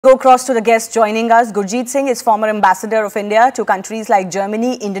Go across to the guest joining us. Gurjeet Singh is former ambassador of India to countries like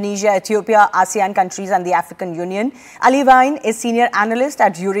Germany, Indonesia, Ethiopia, ASEAN countries and the African Union. Ali Vain is senior analyst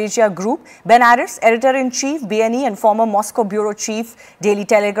at Eurasia Group. Ben Aris, editor-in-chief, BNE and former Moscow bureau chief, Daily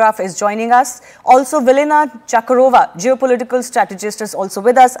Telegraph is joining us. Also, Velina Tchakarova, geopolitical strategist, is also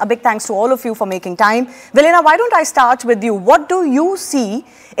with us. A big thanks to all of you for making time. Velina, why don't I start with you? What do you see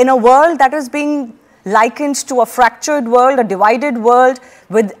in a world that is being likened to a fractured world, a divided world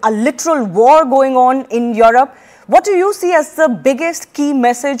with a literal war going on in Europe? What do you see as the biggest key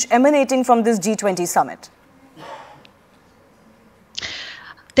message emanating from this G20 summit?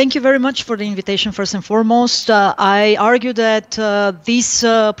 Thank you very much for the invitation, first and foremost. I argue that this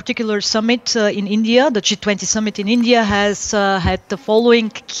particular summit in India, the G20 summit in India, has had the following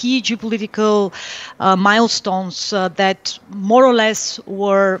key geopolitical milestones that more or less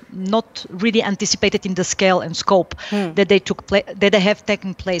were not really anticipated in the scale and scope that they have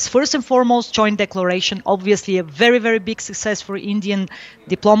taken place. First and foremost, joint declaration, obviously a very, very big success for Indian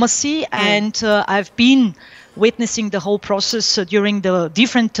diplomacy. And I've been witnessing the whole process during the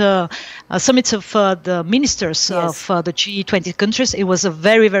different summits of the ministers of the G20 countries. It was a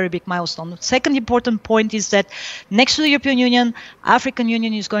very, very big milestone. The second important point is that next to the European Union, African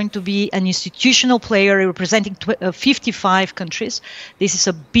Union is going to be an institutional player representing 55 countries. This is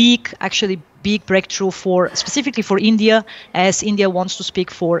a big, actually big breakthrough specifically for India, as India wants to speak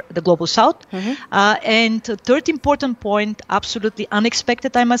for the global south. And third important point, absolutely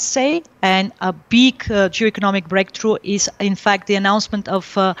unexpected, I must say, and a big geoeconomic breakthrough is in fact the announcement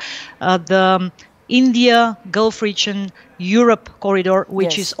of the India Gulf region Europe corridor,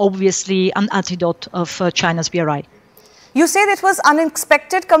 which is obviously an antidote of China's BRI. You say it was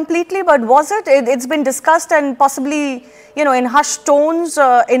unexpected completely, but was it? It's been discussed and possibly, you know, in hushed tones,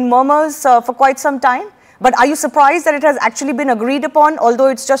 in murmurs for quite some time. But are you surprised that it has actually been agreed upon, although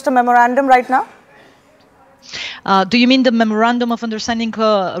it's just a memorandum right now? Do you mean the memorandum of understanding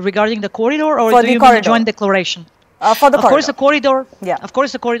regarding the corridor, or for do the you corridor. mean the joint declaration? For the Of course, the corridor. Yeah. Of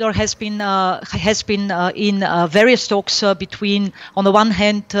course, the corridor has been in various talks between, on the one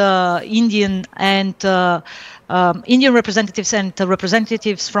hand, Indian representatives and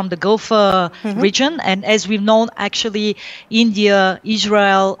representatives from the Gulf region. And as we've known, actually, India,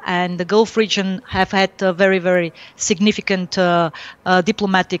 Israel, and the Gulf region have had very, very significant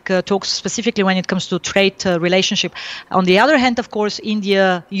diplomatic talks, specifically when it comes to trade relationship. On the other hand, of course,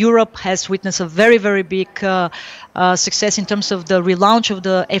 India, Europe has witnessed a very, very big success in terms of the relaunch of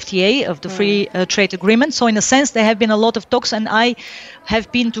the FTA, of the free trade agreement. So in a sense, there have been a lot of talks, and I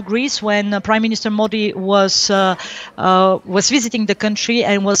have been to Greece when Prime Minister Modi was visiting the country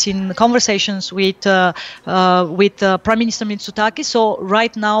and was in conversations with Prime Minister Mitsotakis. So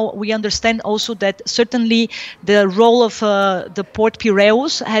right now we understand also that certainly the role of the Port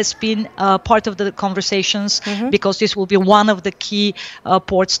Piraeus has been part of the conversations, because this will be one of the key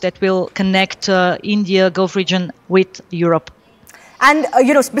ports that will connect India, Gulf region with Europe. And,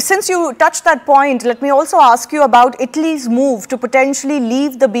 you know, since you touched that point, let me also ask you about Italy's move to potentially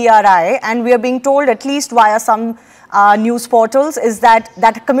leave the BRI. And we are being told, at least via some news portals, is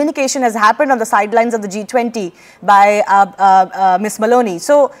that communication has happened on the sidelines of the G20 by Ms. Meloni.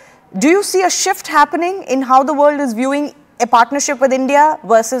 So do you see a shift happening in how the world is viewing a partnership with India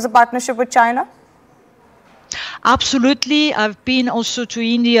versus a partnership with China? Absolutely. I've been also to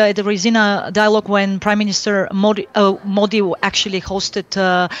India at the Resina dialogue when Prime Minister Modi actually hosted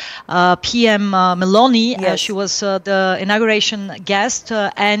PM Meloni. She was the inauguration guest,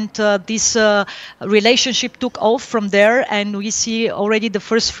 and this relationship took off from there, and we see already the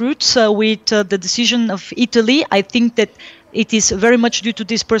first fruits with the decision of Italy. I think that it is very much due to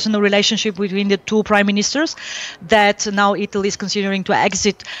this personal relationship between the two prime ministers that now Italy is considering to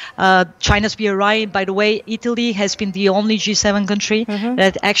exit China's BRI. By the way, Italy has been the only G7 country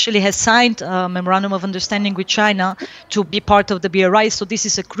that actually has signed a memorandum of understanding with China to be part of the BRI. So this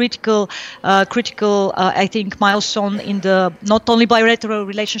is a critical, I think, milestone in the not only bilateral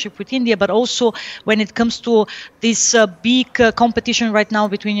relationship with India, but also when it comes to this big competition right now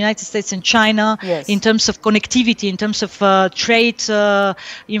between the United States and China in terms of connectivity, in terms of trade,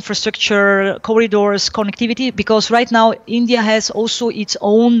 infrastructure, corridors, connectivity, because right now India has also its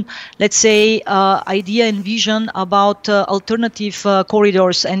own, let's say, idea and vision about alternative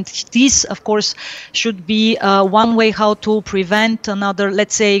corridors. And this, of course, should be one way how to prevent another,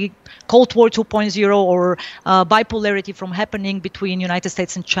 let's say, Cold War 2.0 or bipolarity from happening between United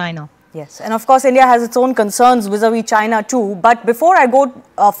States and China. Yes, and of course India has its own concerns vis-a-vis China too. But before I go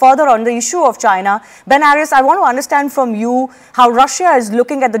further on the issue of China, Ben Aris, I want to understand from you how Russia is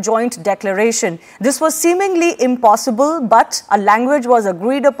looking at the joint declaration. This was seemingly impossible, but a language was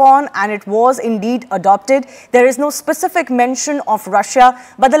agreed upon and it was indeed adopted. There is no specific mention of Russia,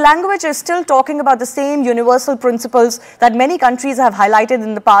 but the language is still talking about the same universal principles that many countries have highlighted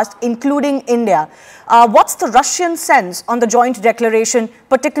in the past, including India. What's the Russian sense on the joint declaration,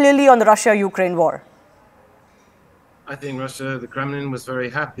 particularly on the Russia-Ukraine war? I think Russia, the Kremlin was very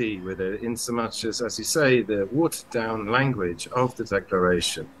happy with it, in so much as you say, the watered-down language of the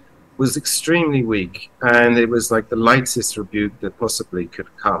declaration was extremely weak, and it was like the lightest rebuke that possibly could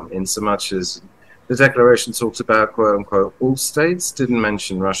come, in so much as the declaration talked about, quote-unquote, all states, didn't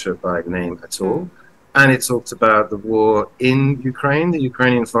mention Russia by name at all. And it talked about the war in Ukraine. The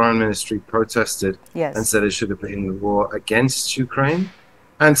Ukrainian Foreign Ministry protested and said it should have been the war against Ukraine.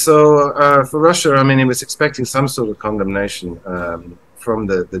 And so for Russia, I mean, it was expecting some sort of condemnation from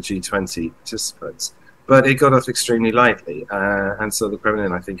the G20 participants, but it got off extremely lightly. And so the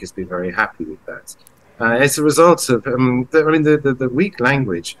Kremlin, I think, has been very happy with that. It's a result of, the weak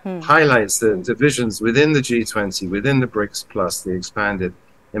language highlights the divisions within the G20, within the BRICS Plus, the expanded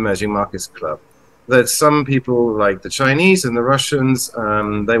emerging markets club. That some people, like the Chinese and the Russians,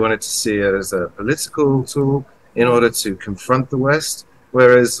 they wanted to see it as a political tool in order to confront the West,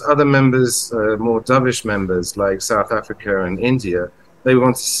 whereas other members, more dovish members like South Africa and India, they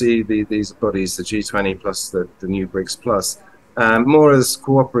want to see these bodies, the G20 plus the new BRICS Plus, more as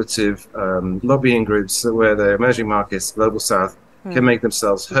cooperative lobbying groups where the emerging markets, Global South, can make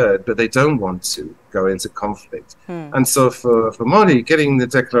themselves heard, but they don't want to go into conflict. And so for Modi, getting the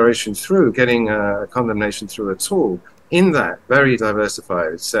declaration through, getting a condemnation through at all, in that very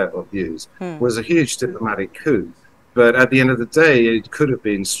diversified set of views, was a huge diplomatic coup. But at the end of the day, it could have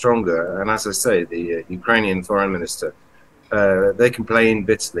been stronger. And as I say, the Ukrainian foreign minister, they complained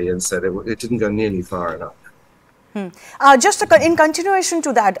bitterly and said it didn't go nearly far enough. Just in continuation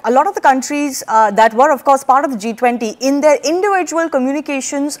to that, a lot of the countries that were, of course, part of the G20, in their individual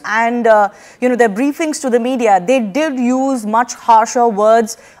communications and their briefings to the media, they did use much harsher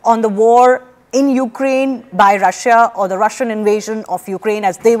words on the war in Ukraine by Russia, or the Russian invasion of Ukraine,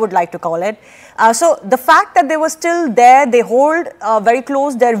 as they would like to call it. So the fact that they were still there, they hold very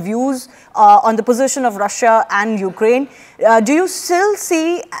close their views on the position of Russia and Ukraine. Do you still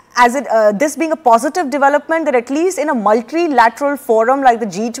see this being a positive development, that at least in a multilateral forum like the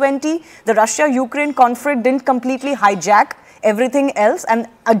G20, the Russia-Ukraine conflict didn't completely hijack everything else and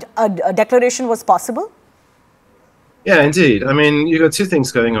a declaration was possible? Yeah, indeed. I mean, you've got two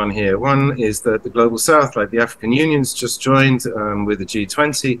things going on here. One is that the Global South, like the African Union's just joined with the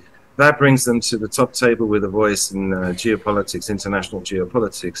G20. That brings them to the top table with a voice in geopolitics, international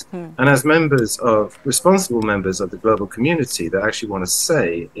geopolitics. And as responsible members of the global community that actually want to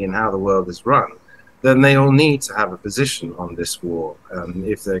say in how the world is run, then they all need to have a position on this war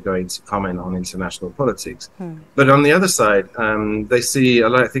if they're going to comment on international politics. But on the other side, they see,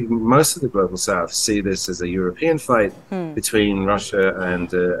 I think most of the Global South see this as a European fight between Russia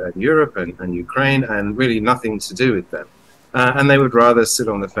and Europe and Ukraine, and really nothing to do with them. And they would rather sit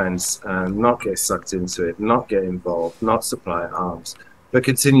on the fence and not get sucked into it, not get involved, not supply arms, but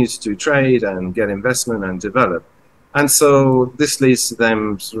continue to do trade and get investment and develop. And so this leads to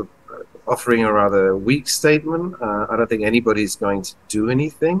them sort of offering a rather weak statement. I don't think anybody's going to do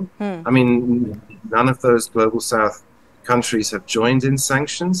anything. I mean, none of those Global South countries have joined in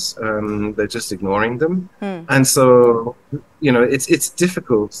sanctions. They're just ignoring them. And so, it's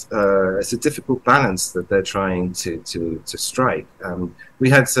difficult. It's a difficult balance that they're trying to strike. We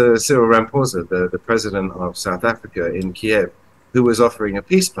had Cyril Ramaphosa, the president of South Africa in Kiev, who was offering a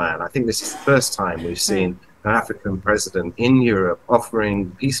peace plan. I think this is the first time we've seen an African president in Europe offering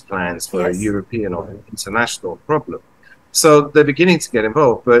peace plans for a European or international problem. So they're beginning to get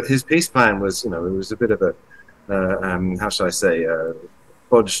involved, but his peace plan was, it was a bit of a, how shall I say,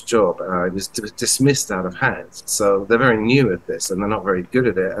 bodged job. It was dismissed out of hand. So they're very new at this and they're not very good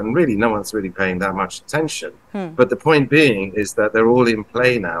at it. And really, no one's really paying that much attention. But the point being is that they're all in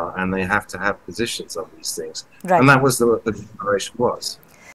play now and they have to have positions on these things. And that was the declaration was.